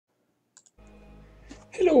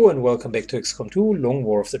Hello and welcome back to XCOM2, Long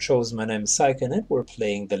War of the Chosen. My name is Syken and we're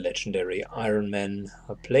playing the legendary Ironman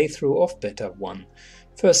playthrough of Beta 1.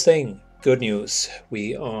 First thing, good news,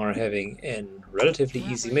 we are having a relatively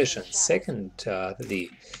easy mission. Second, the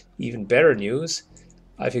even better news,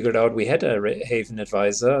 I figured out we had a Haven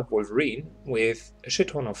Advisor, Wolverine, with a shit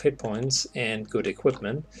ton of hit points and good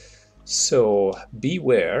equipment. So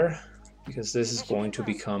beware, because this is going to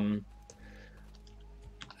become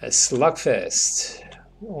a slugfest.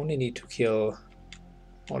 We only need to kill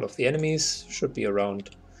all of the enemies. Should be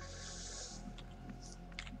around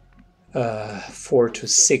 4 to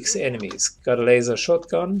 6 enemies. Got a laser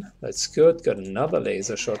shotgun. That's good. Got another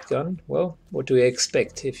laser shotgun. Well, what do you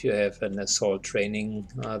expect if you have an assault training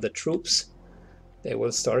the troops? They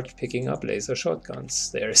will start picking up laser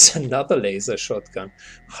shotguns. There's another laser shotgun.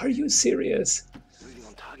 Are you serious? Moving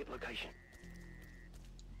on target location.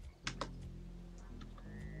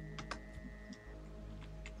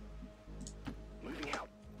 Moving out.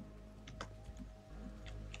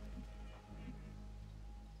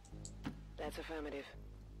 That's affirmative.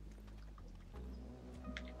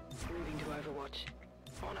 Moving to Overwatch.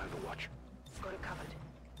 On Overwatch. Got it covered.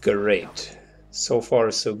 Great. So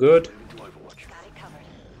far, so good. Moving to Overwatch. Got it covered.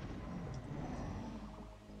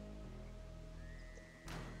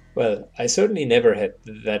 Well, I certainly never had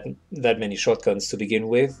that many shotguns to begin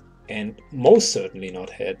with, and most certainly not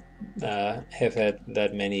have had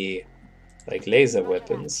that many like laser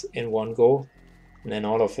weapons in one go. And then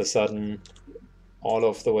all of a sudden, all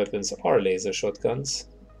of the weapons are laser shotguns.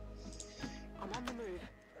 I'm on the move.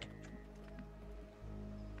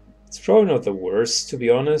 It's probably not the worst, to be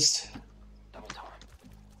honest. Double time.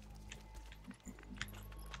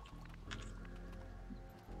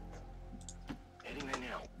 Heading there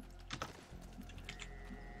now.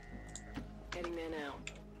 Heading there now.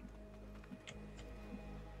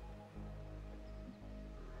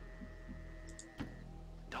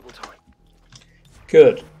 Double time.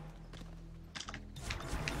 Good.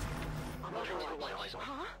 I'm not sure what my eyes on.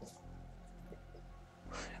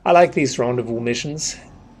 I like these rendezvous missions.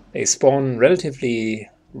 They spawn relatively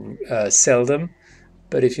seldom,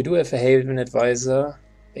 but if you do have a Haven Advisor,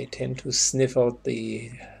 they tend to sniff out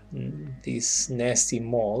these nasty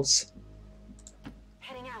malls.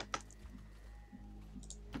 Heading out.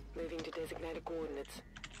 Moving to designated coordinates.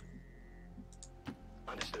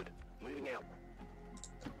 Understood. Moving out.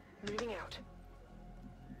 Moving out.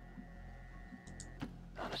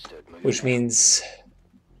 Understood. Moving Which out. means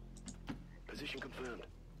Position confirmed.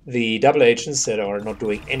 the double agents that are not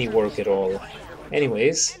doing any work at all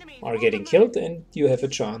anyways are getting killed, and you have a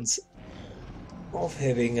chance of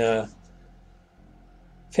having a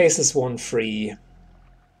Faceless One free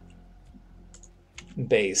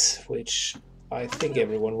base, which I think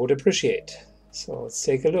everyone would appreciate. So let's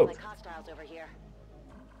take a look. Like hostiles over here.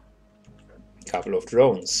 Couple of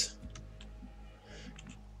drones.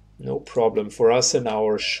 No problem for us and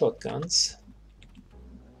our shotguns.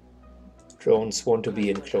 Drones want to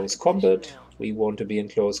be in close combat. We want to be in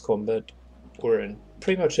close combat. We're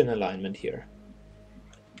pretty much in alignment here.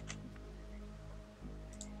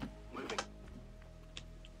 Moving.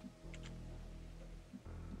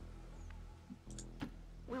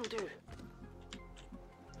 Will do.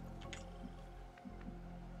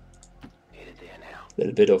 Headed there now. A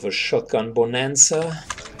little bit of a shotgun bonanza.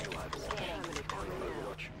 Moving to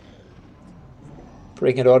Overwatch.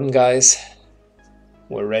 Bring it on, guys.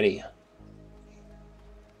 We're ready.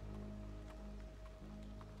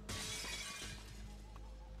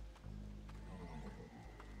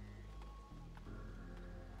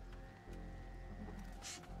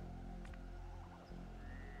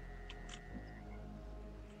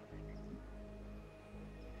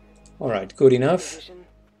 All right, good enough. Position.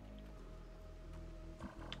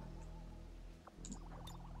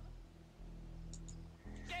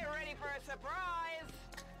 Get ready for a surprise!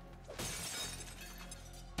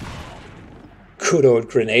 Good old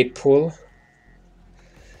grenade pull.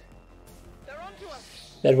 They're onto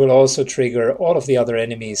us! That will also trigger all of the other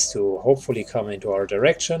enemies to hopefully come into our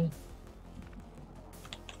direction.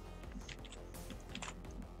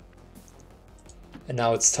 And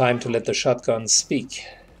now it's time to let the shotguns speak.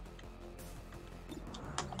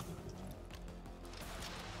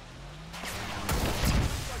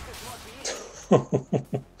 I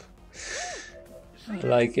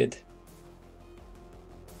like it.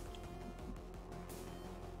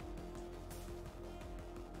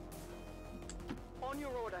 On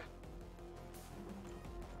your order.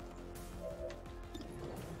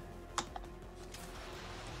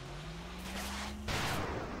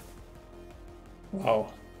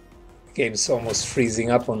 Wow. The game's almost freezing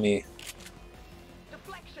up on me.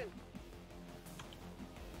 Deflection!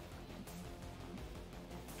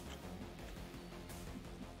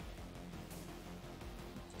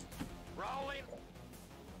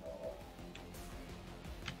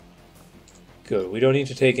 Good, we don't need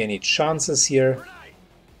to take any chances here.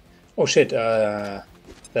 Oh shit,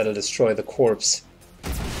 that'll destroy the corpse.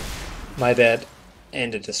 My bad.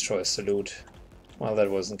 And it destroys the loot. Well, that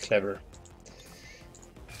wasn't clever.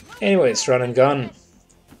 Anyways, run and gun.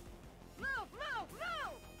 Move, move,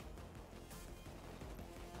 move!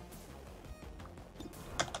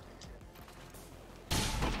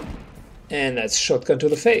 And that's shotgun to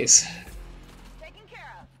the face. Taken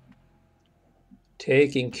care of.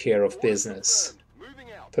 Taking care of business.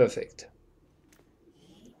 Moving out. Perfect.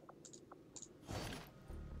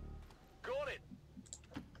 Got it.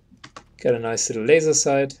 Got a nice little laser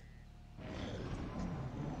sight.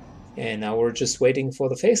 And now we're just waiting for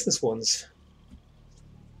the faceless ones.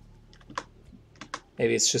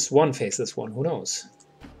 Maybe it's just one faceless one, who knows?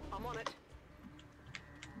 I'm on it.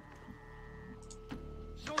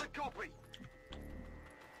 Solid copy.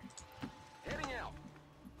 Heading out.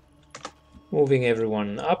 Moving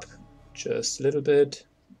everyone up just a little bit.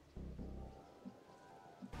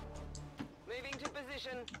 Moving to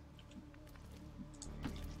position.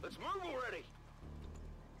 Let's move already.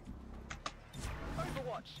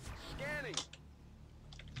 Overwatch. Scanning.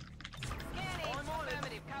 Scanning. I'm on it.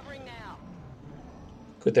 Affirmative. Covering now.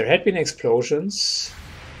 Good, there had been explosions.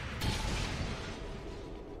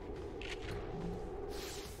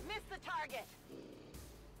 Missed the target.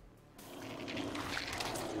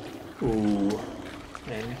 Ooh.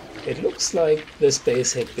 And it looks like this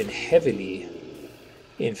base had been heavily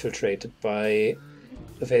infiltrated by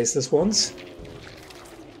the faceless ones.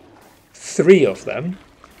 3 of them.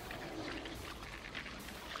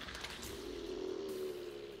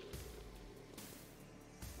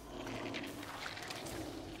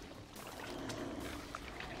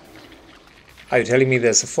 Are you telling me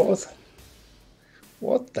there's a 4th?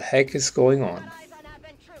 What the heck is going on? Eyes on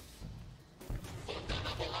advent troops.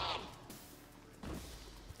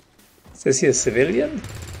 Is this here a civilian?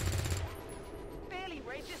 Barely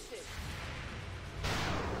registered.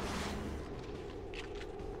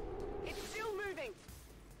 It's still moving.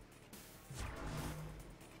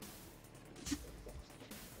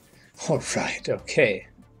 Alright, okay.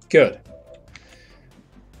 Good.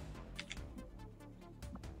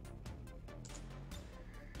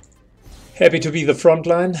 Happy to be the front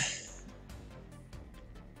line.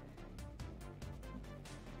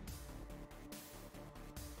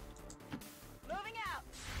 Moving out.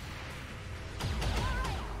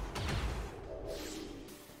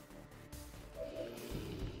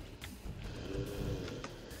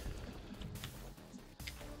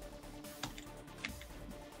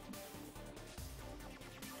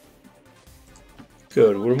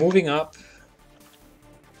 Good, we're moving up.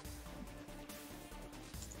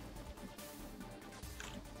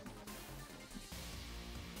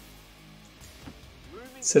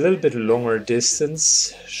 It's a little bit longer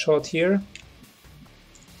distance shot here.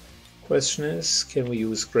 Question is, can we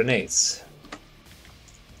use grenades?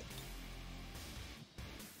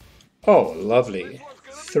 Oh, lovely.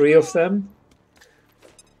 3 of them.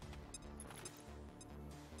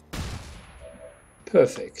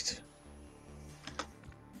 Perfect.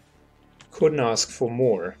 Couldn't ask for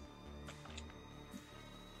more.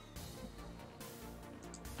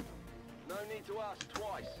 No need to ask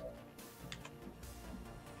twice.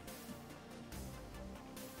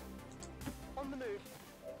 On the move.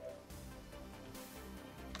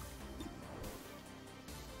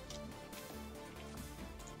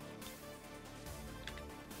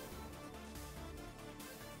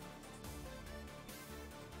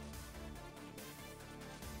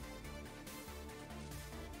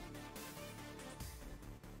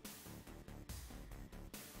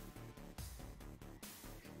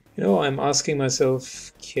 You know, I'm asking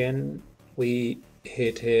myself, can we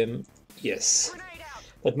hit him? Yes. Grenade out.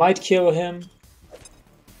 That might kill him.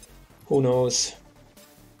 Who knows?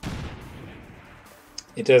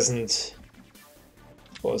 It doesn't...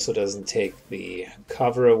 also doesn't take the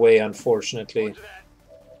cover away, unfortunately. Roger that.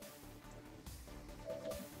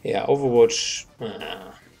 Yeah, Overwatch...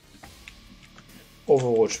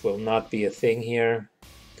 Overwatch will not be a thing here.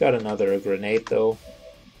 Got another grenade though.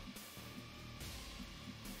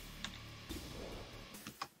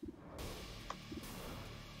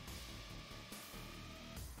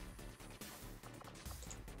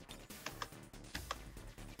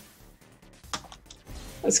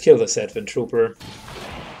 Let's kill this advent trooper.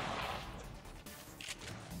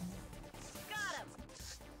 Got him.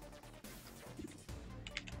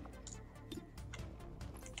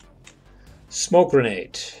 Smoke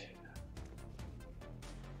grenade.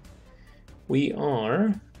 We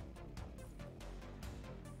are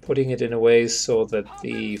putting it in a way so that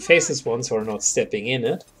the faceless ones are not stepping in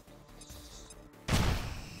it.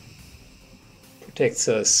 Protects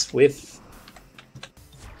us with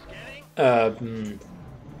a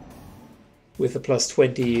plus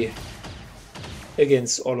 20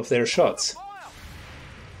 against all of their shots.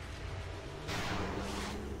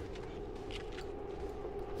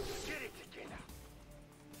 Get it together.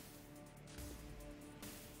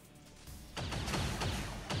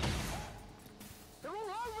 They're all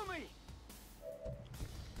over me.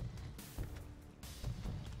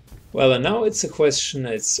 Well, and now it's a question,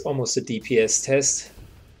 it's almost a DPS test.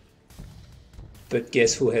 But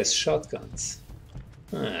guess who has shotguns?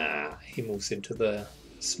 Ah, he moves into the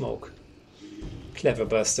smoke. Clever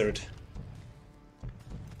bastard.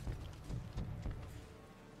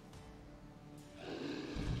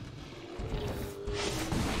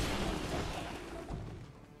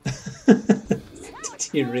 Did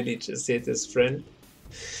he really just hit his friend?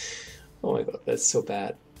 Oh my god, that's so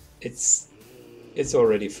bad. It's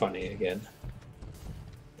already funny again.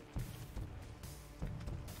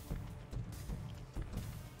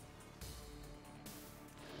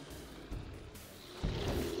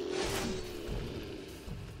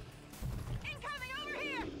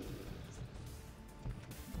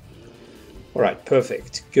 Alright,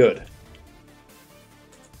 perfect. Good.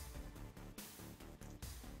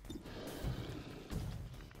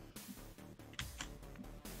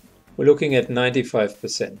 We're looking at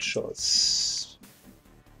 95% shots.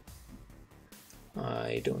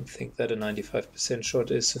 I don't think that a 95%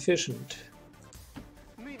 shot is sufficient.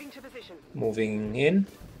 Moving to position. Moving in.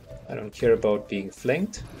 I don't care about being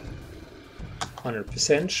flanked.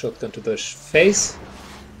 100% shotgun to the face.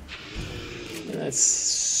 And that's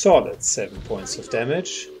solid 7 points of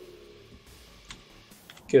damage.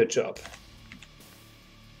 Good job.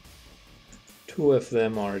 2 of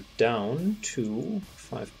them are down to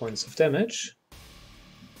 5 points of damage.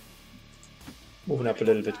 Moving up a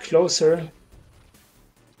little bit closer.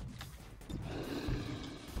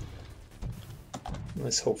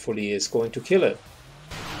 This hopefully is going to kill it.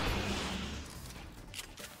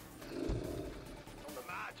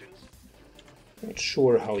 Not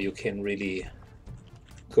sure how you can really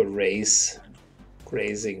grazing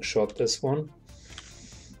shot this one,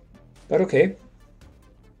 but okay.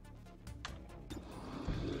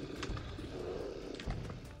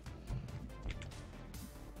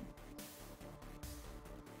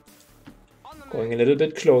 Going a little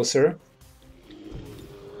bit closer.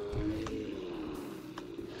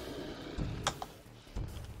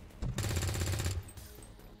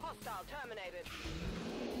 Hostile terminated.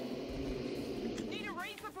 Need a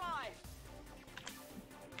resupply.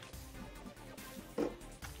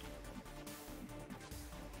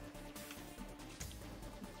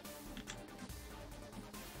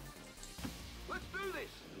 Let's do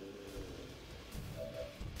this.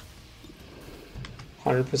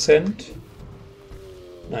 100%.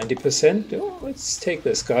 90%. Oh, let's take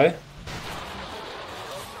this guy.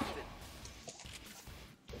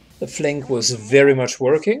 The flank was very much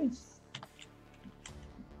working.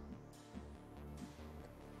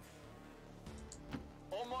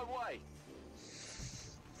 On my way.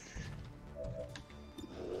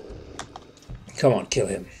 Come on, kill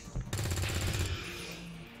him.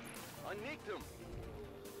 I nicked them.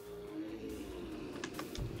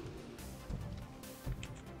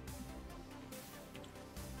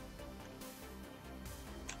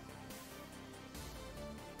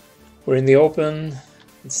 We're in the open.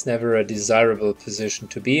 It's never a desirable position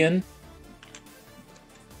to be in.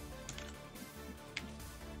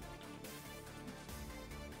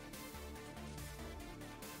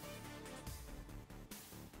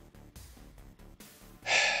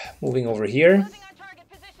 Moving over here. Moving our target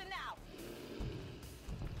position now.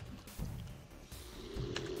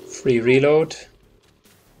 Free reload.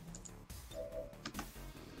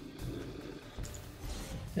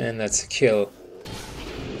 And that's a kill.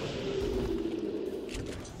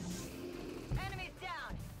 Enemies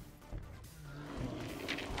down.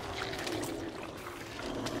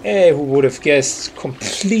 Hey, who would have guessed?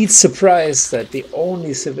 Complete surprise that the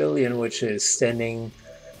only civilian which is standing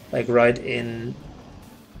like right in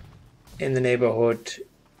the neighborhood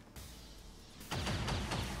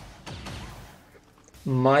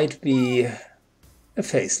might be a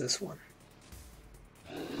faceless one.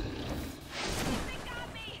 They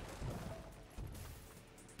got me.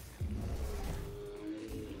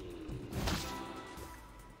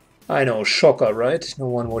 I know, shocker, right? No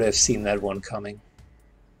one would have seen that one coming.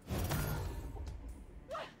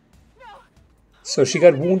 So she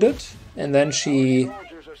got wounded, and then she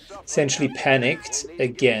essentially panicked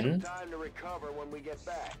again Time to recover when we get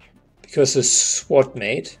back. because the SWAT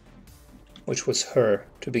mate, which was her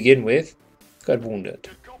to begin with, got wounded.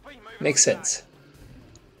 Copy, moving Makes on back. sense.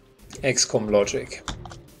 XCOM logic.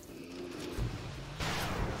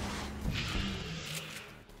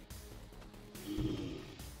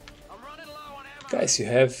 Guys, you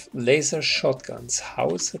have laser shotguns. How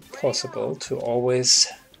is it possible to always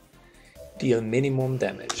deal minimum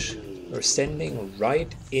damage? We're standing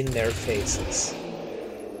right in their faces.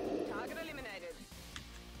 Target eliminated.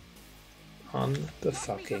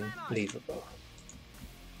 Unfucking-believable.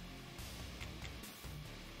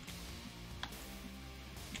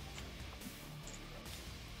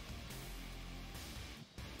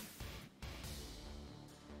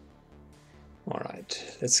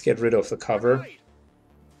 Alright, let's get rid of the cover.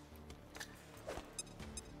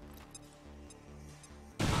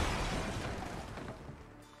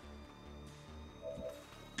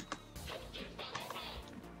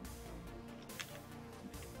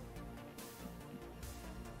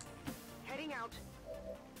 Heading out.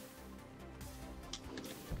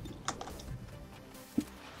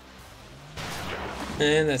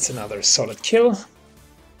 And that's another solid kill.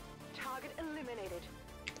 Target eliminated.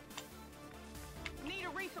 Need a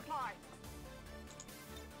resupply.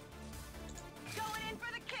 Going in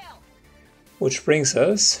for the kill. Which brings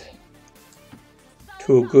us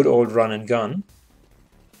to a good old run and gun.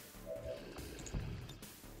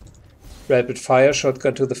 Rapid fire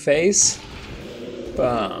shotgun to the face.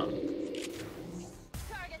 Bam.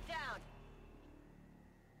 Target down.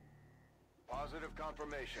 Positive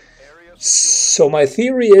confirmation. Area secure. So my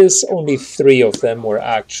theory is only 3 of them were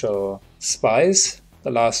actual spies. The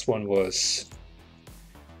last one was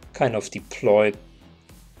kind of deployed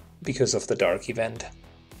because of the dark event.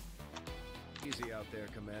 Easy out there,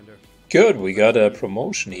 Commander. Good, we got a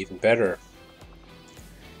promotion, even better.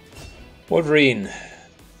 Wolverine.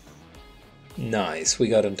 Nice, we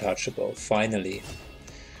got untouchable, finally.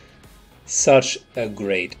 Such a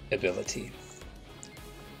great ability.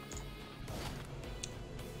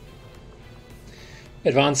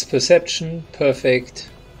 Advanced perception, perfect.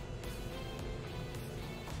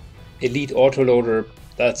 Elite autoloader,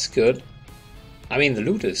 that's good. I mean, the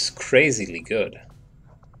loot is crazily good.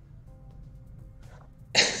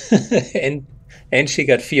 and she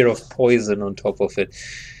got fear of poison on top of it.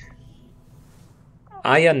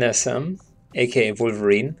 Aya Nessam, aka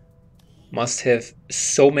Wolverine, must have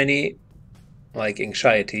so many like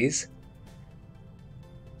anxieties.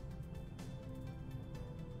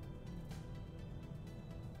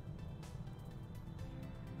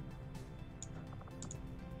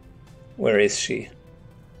 Where is she?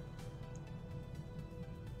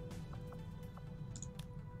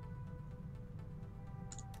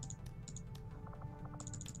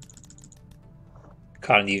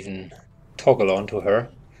 Can't even toggle onto her.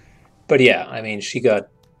 But yeah, I mean, she got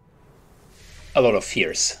a lot of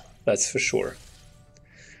fears, that's for sure.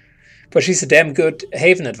 But she's a damn good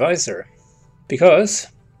Haven advisor, because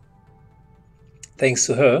thanks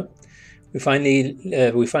to her, we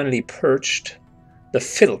finally purged the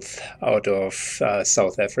filth out of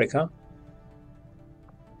South Africa.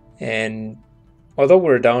 And although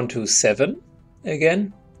we're down to 7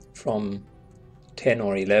 again from 10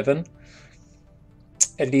 or 11,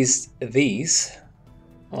 at least these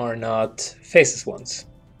are not faceless ones.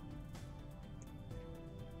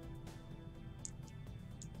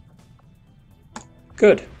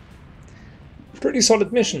 Good. Pretty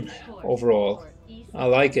solid mission overall. I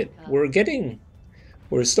like it.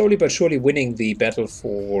 We're slowly but surely winning the battle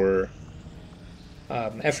for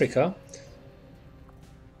Africa.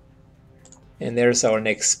 And there's our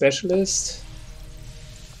next specialist.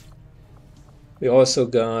 We also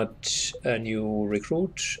got a new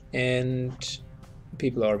recruit, and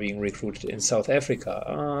people are being recruited in South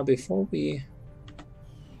Africa. Before we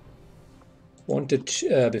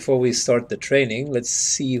start the training, let's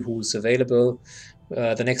see who's available.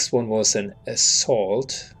 The next one was an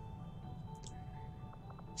assault.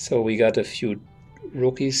 So we got a few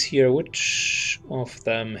rookies here. Which of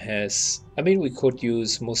them has... I mean, we could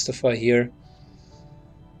use Mustafa here.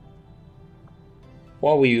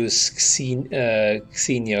 Or we use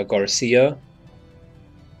Xenia Garcia.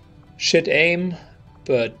 Shit aim,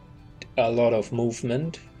 but a lot of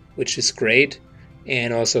movement, which is great.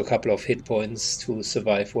 And also a couple of hit points to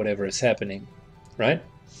survive whatever is happening, right?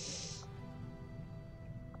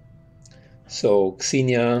 So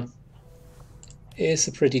Xenia is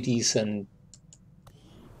a pretty decent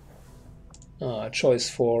choice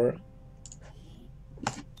for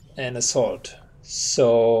an assault.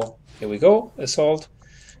 So here we go, assault,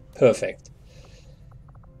 perfect.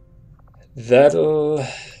 That'll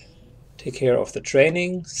take care of the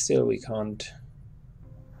training. Still, we can't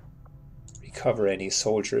recover any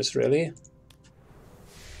soldiers really.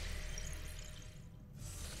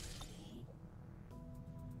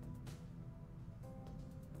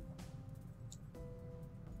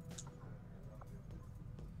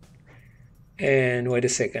 And wait a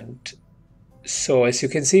second. So as you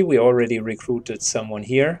can see, we already recruited someone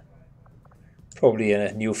here. Probably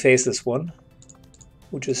a new faceless one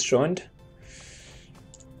who just joined.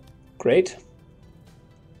 Great.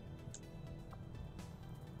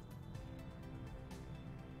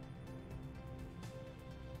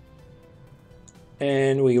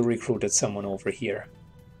 And we recruited someone over here.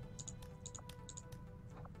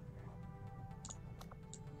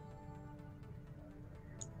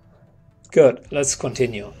 Good, let's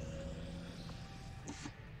continue.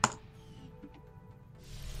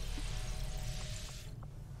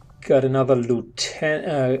 Got another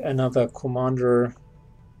lieutenant, another commander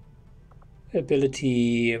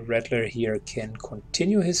ability. Rattler here can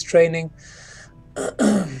continue his training.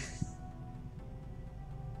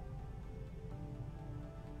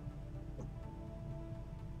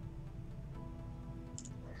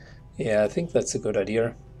 Yeah, I think that's a good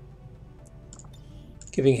idea.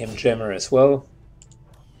 Giving him Jammer as well.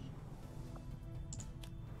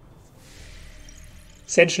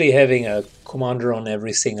 Essentially having a commander on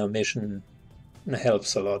every single mission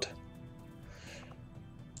helps a lot.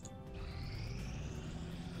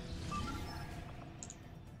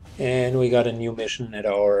 And we got a new mission at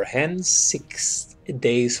our hands. 6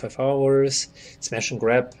 days, 5 hours. Smash and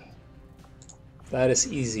grab. That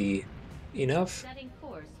is easy enough. Setting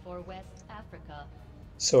course for West Africa.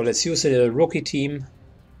 So let's use a rookie team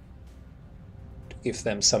to give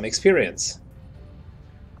them some experience.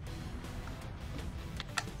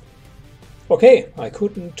 Okay, I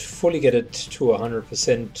couldn't fully get it to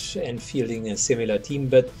 100% and fielding a similar team,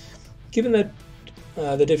 but given that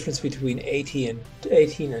the difference between 18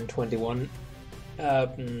 and 21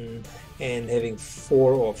 and having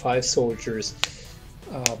 4 or 5 soldiers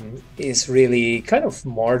is really kind of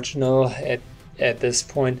marginal at this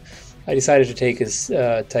point, I decided to take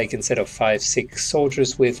instead of 5-6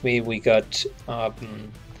 soldiers with me. We got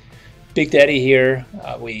Big Daddy here.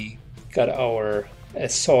 We got our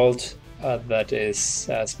assault that is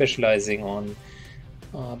specializing on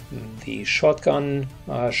the shotgun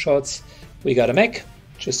shots. We got a mech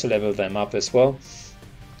just to level them up as well.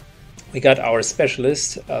 We got our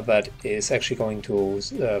specialist that is actually going to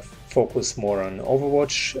focus more on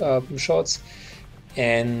Overwatch shots,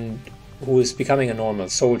 and who is becoming a normal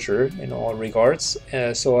soldier in all regards.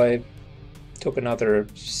 So I took another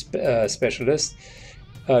specialist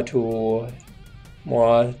to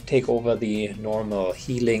more take over the normal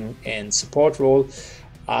healing and support role.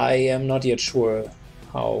 I am not yet sure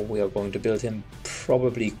how we are going to build him.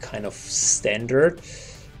 Probably kind of standard.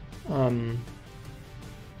 I'm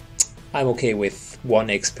okay with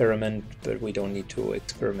one experiment, but we don't need to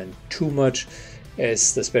experiment too much,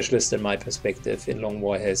 as the specialist, in my perspective, in Long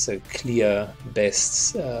War has a clear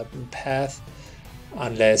best path,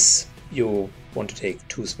 unless you want to take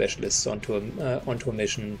 2 specialists onto a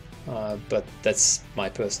mission, but that's my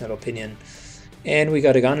personal opinion. And we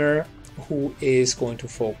got a gunner who is going to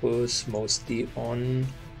focus mostly on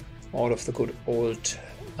all of the good old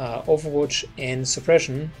Overwatch and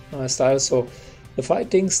suppression style. So the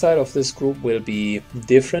fighting style of this group will be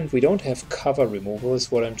different. We don't have cover removal,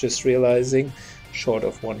 is what I'm just realizing, short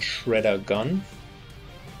of one shredder gun.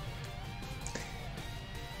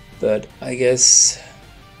 But I guess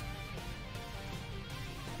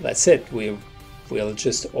that's it. We'll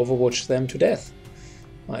just Overwatch them to death,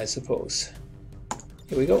 I suppose.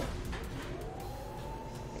 Here we go.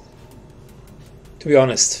 To be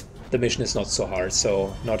honest, the mission is not so hard,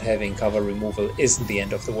 so not having cover removal isn't the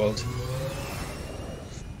end of the world.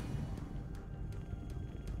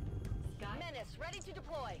 Menace, ready to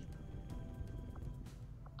deploy.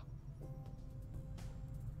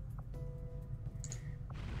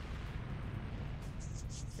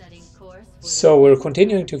 Setting course for So we're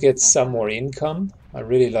continuing to get some more income. I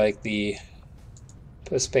really like the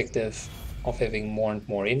perspective of having more and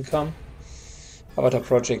more income. Avatar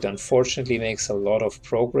project unfortunately makes a lot of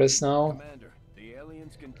progress now. Commander, the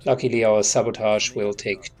aliens continue. Luckily our sabotage will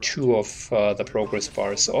take 2 of the progress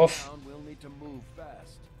bars off. We'll need to move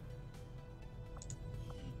fast.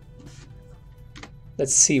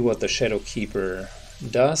 Let's see what the Shadow Keeper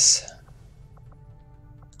does.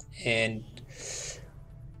 And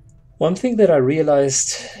one thing that I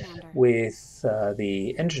realized with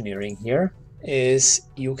the engineering here is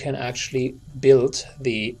you can actually build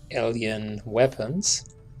the alien weapons,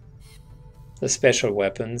 the special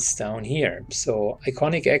weapons, down here. So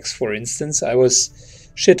Iconic X, for instance, I was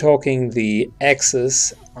shit-talking the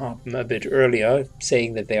X's a bit earlier,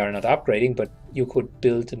 saying that they are not upgrading, but you could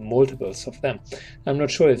build multiples of them. I'm not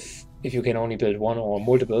sure if you can only build one or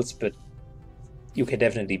multiples, but you can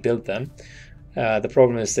definitely build them. The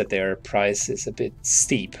problem is that their price is a bit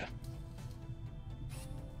steep.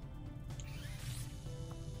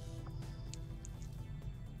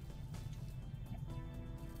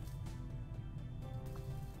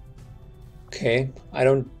 Okay, I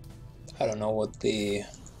don't know what the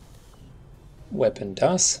weapon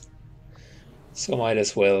does, so might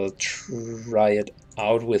as well try it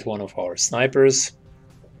out with one of our snipers.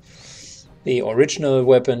 The original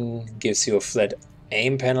weapon gives you a flat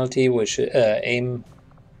aim penalty, which aim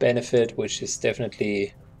benefit, which is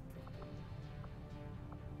definitely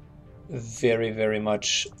very, very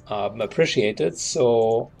much appreciated.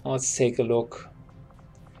 So let's take a look.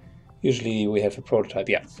 Usually we have a prototype.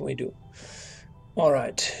 Yeah, we do. All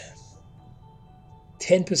right.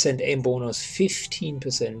 10% aim bonus,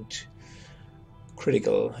 15%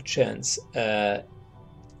 critical chance.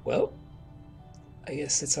 Well, I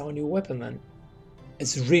guess it's our new weapon then.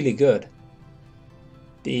 It's really good.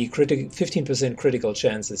 The 15% critical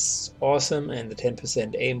chance is awesome, and the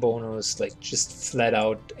 10% aim bonus, like just flat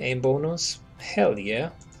out aim bonus, hell yeah.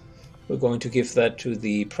 We're going to give that to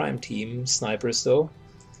the prime team snipers though,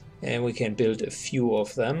 and we can build a few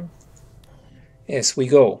of them as we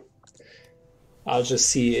go. I'll just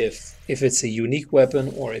see if it's a unique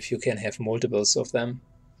weapon or if you can have multiples of them.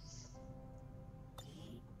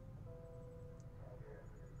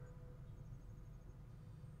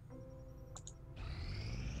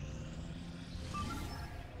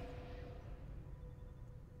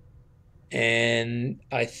 And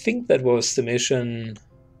I think that was the mission.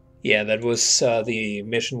 Yeah, that was the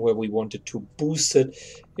mission where we wanted to boost it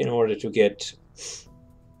in order to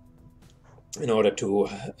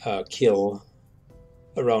kill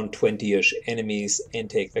around 20-ish enemies and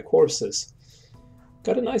take their corpses.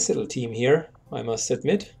 Got a nice little team here, I must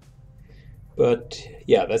admit. But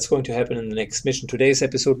yeah, that's going to happen in the next mission. Today's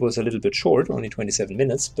episode was a little bit short, only 27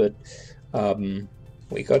 minutes, but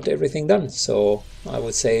we got everything done. So I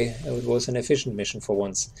would say it was an efficient mission for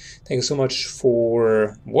once. Thank you so much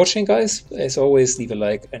for watching, guys. As always, leave a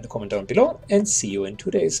like and a comment down below, and see you in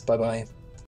 2 days. Bye bye.